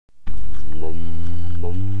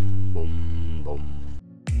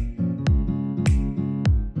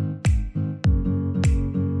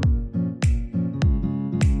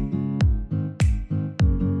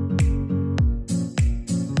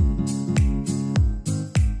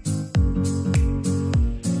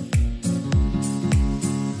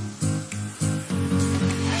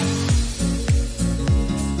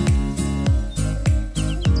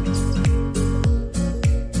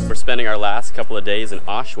spending our last couple of days in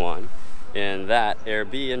Aswan in that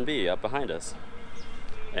Airbnb up behind us.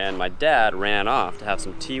 And my dad ran off to have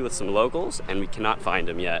some tea with some locals, and we cannot find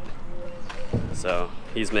him yet. So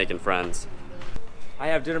he's making friends. I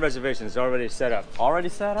have dinner reservations already set up. Already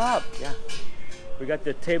set up? Yeah. We got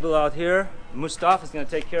the table out here. Mustafa is going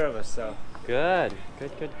to take care of us, so. Good,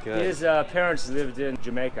 good, good, good. His parents lived in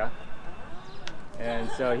Jamaica. And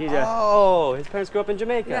so he's a... Oh, his parents grew up in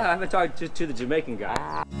Jamaica. Yeah, I've been talking to the Jamaican guy.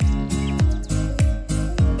 Ah.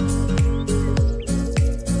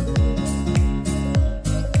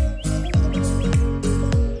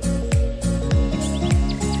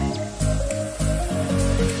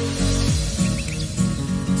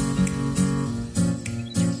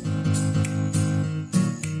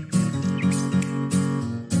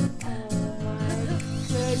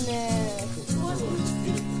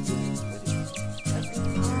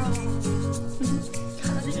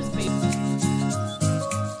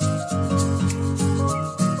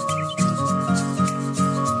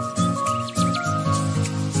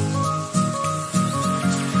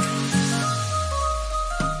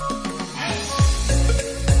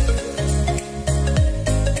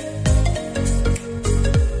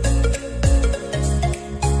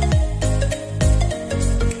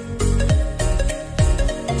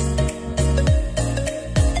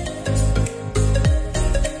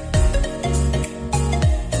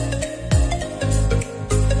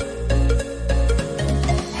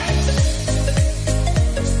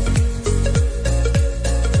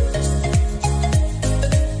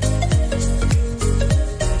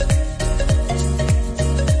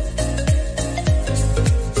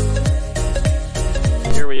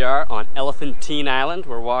 We are on Elephantine Island.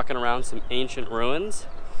 We're walking around some ancient ruins,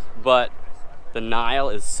 but the Nile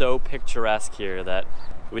is so picturesque here that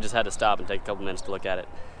we just had to stop and take a couple minutes to look at it.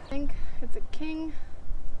 I think it's a king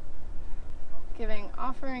giving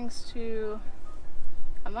offerings to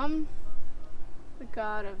Amun, the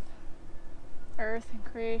god of earth and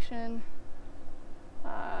creation,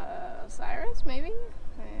 Osiris maybe,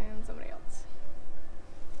 and somebody else.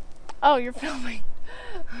 Oh, you're filming.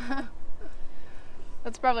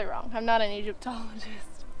 That's probably wrong. I'm not an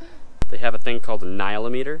Egyptologist. They have a thing called a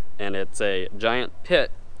Nilometer, and it's a giant pit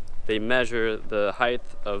they measure the height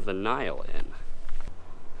of the Nile in.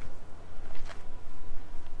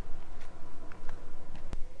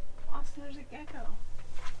 Austin, there's a gecko.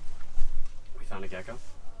 We found a gecko?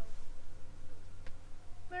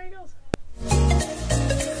 There he goes.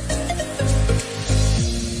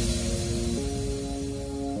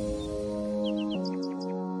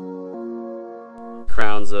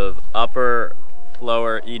 Crowns of Upper,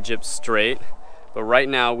 Lower Egypt Strait, but right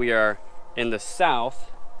now we are in the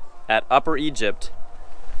south at Upper Egypt,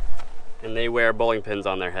 and they wear bowling pins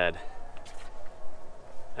on their head.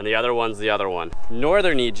 And the other one's the other one.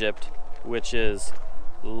 Northern Egypt, which is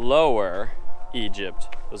Lower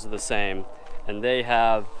Egypt, those are the same, and they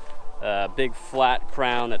have a big flat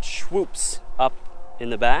crown that swoops up in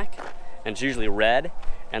the back, and it's usually red,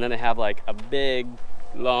 and then they have like a big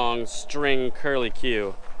long string curly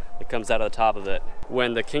Q that comes out of the top of it.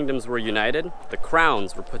 When the kingdoms were united, the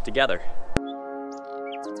crowns were put together.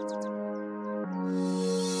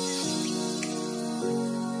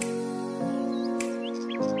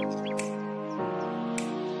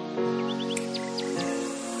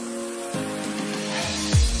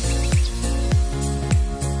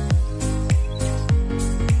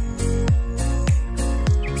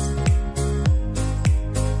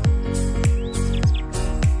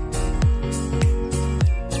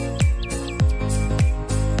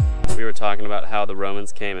 We were talking about how the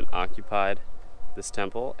Romans came and occupied this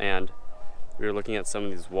temple, and we were looking at some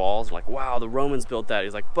of these walls like, wow, the Romans built that.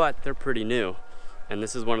 He's like, but they're pretty new. And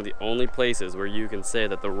this is one of the only places where you can say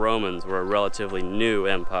that the Romans were a relatively new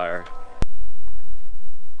empire.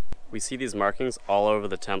 We see these markings all over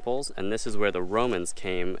the temples, and this is where the Romans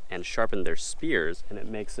came and sharpened their spears, and it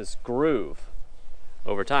makes this groove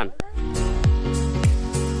over time.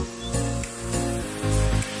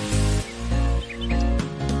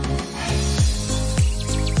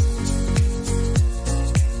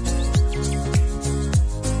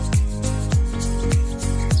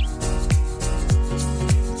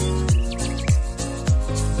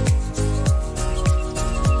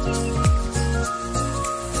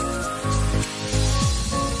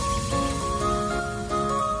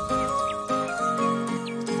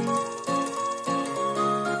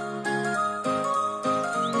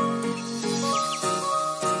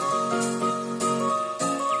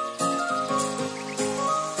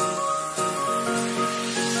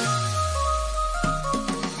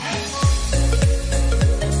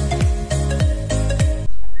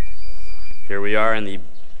 Here we are in the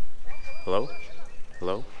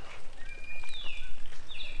Hello?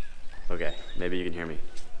 Okay, maybe you can hear me.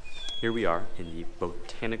 Here we are in the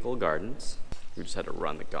botanical gardens. We just had to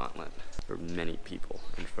run the gauntlet. There were many people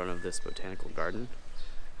in front of this botanical garden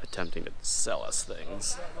attempting to sell us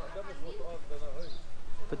things.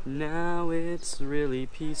 But now it's really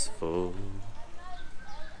peaceful,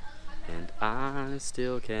 and I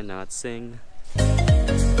still cannot sing.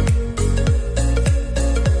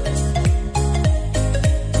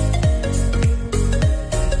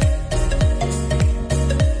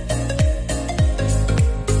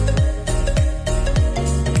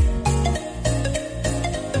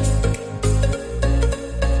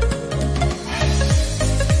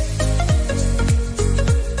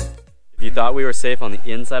 If you thought we were safe on the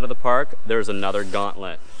inside of the park, there's another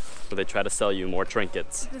gauntlet where they try to sell you more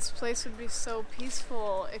trinkets. This place would be so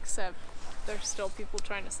peaceful, except there's still people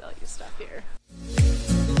trying to sell you stuff here.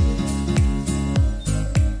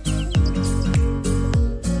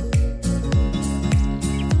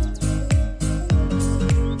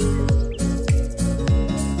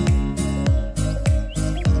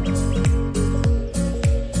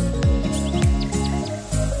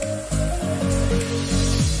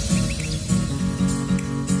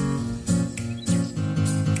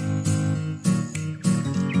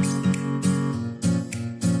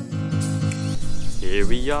 Here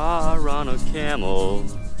we are on a camel.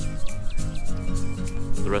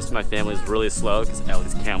 The rest of my family is really slow because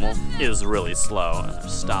Ellie's camel is really slow and they're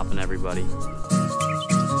stopping everybody.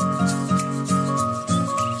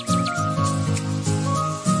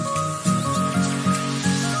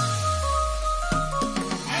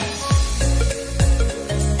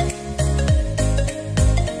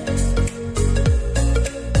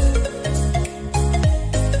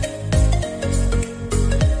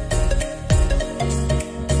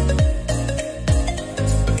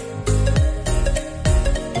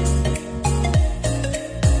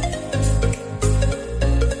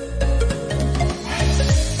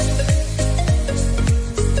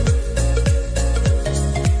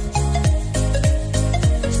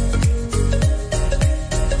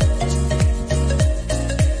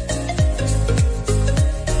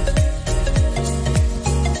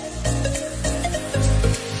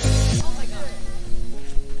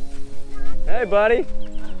 Hey, buddy.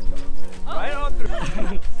 Right on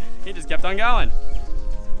through. He just kept on going.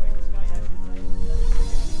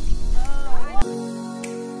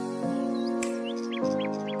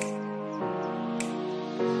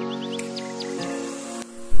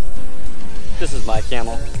 This is my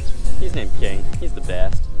camel. He's named King. He's the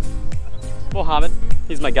best. Mohammed,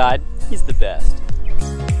 he's my guide. He's the best.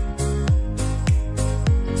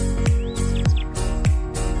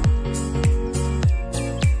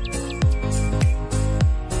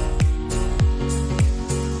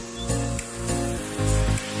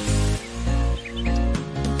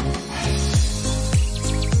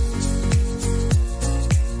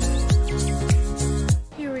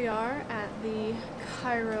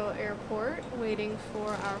 Cairo airport waiting for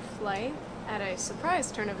our flight at a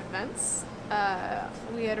surprise turn of events.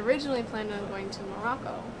 We had originally planned on going to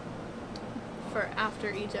Morocco for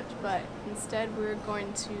after Egypt, but instead we're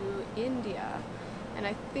going to India, and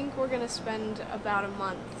I think we're going to spend about a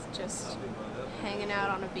month just hanging out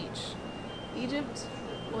on a beach. Egypt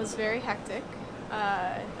was very hectic,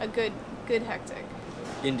 a good hectic.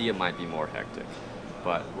 India might be more hectic,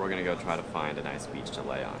 but we're gonna go try to find a nice beach to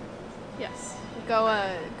lay on. Yes,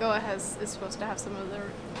 Goa is supposed to have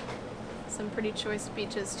some pretty choice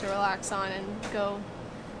beaches to relax on and go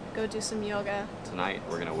do some yoga. Tonight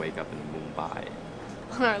we're gonna wake up in Mumbai.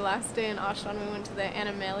 On our last day in Aswan, we went to the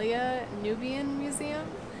Animalia Nubian Museum,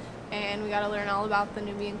 and we got to learn all about the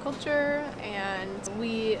Nubian culture, and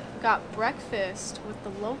we got breakfast with the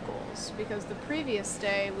locals because the previous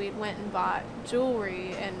day we went and bought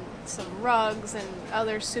jewelry and some rugs and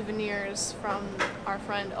other souvenirs from our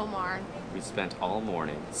friend Omar. We spent all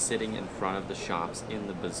morning sitting in front of the shops in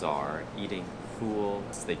the bazaar eating fool.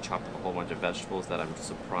 They chopped up a whole bunch of vegetables that I'm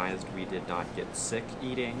surprised we did not get sick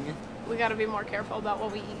eating. We got to be more careful about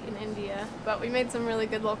what we eat in India, but we made some really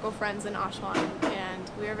good local friends in Aswan, and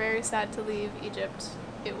we are very sad to leave Egypt.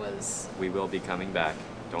 We will be coming back,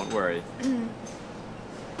 don't worry.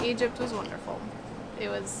 Egypt was wonderful.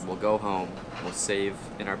 We'll go home, we'll save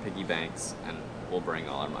in our piggy banks, and we'll bring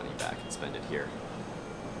all our money back and spend it here.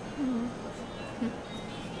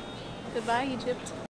 Goodbye, Egypt.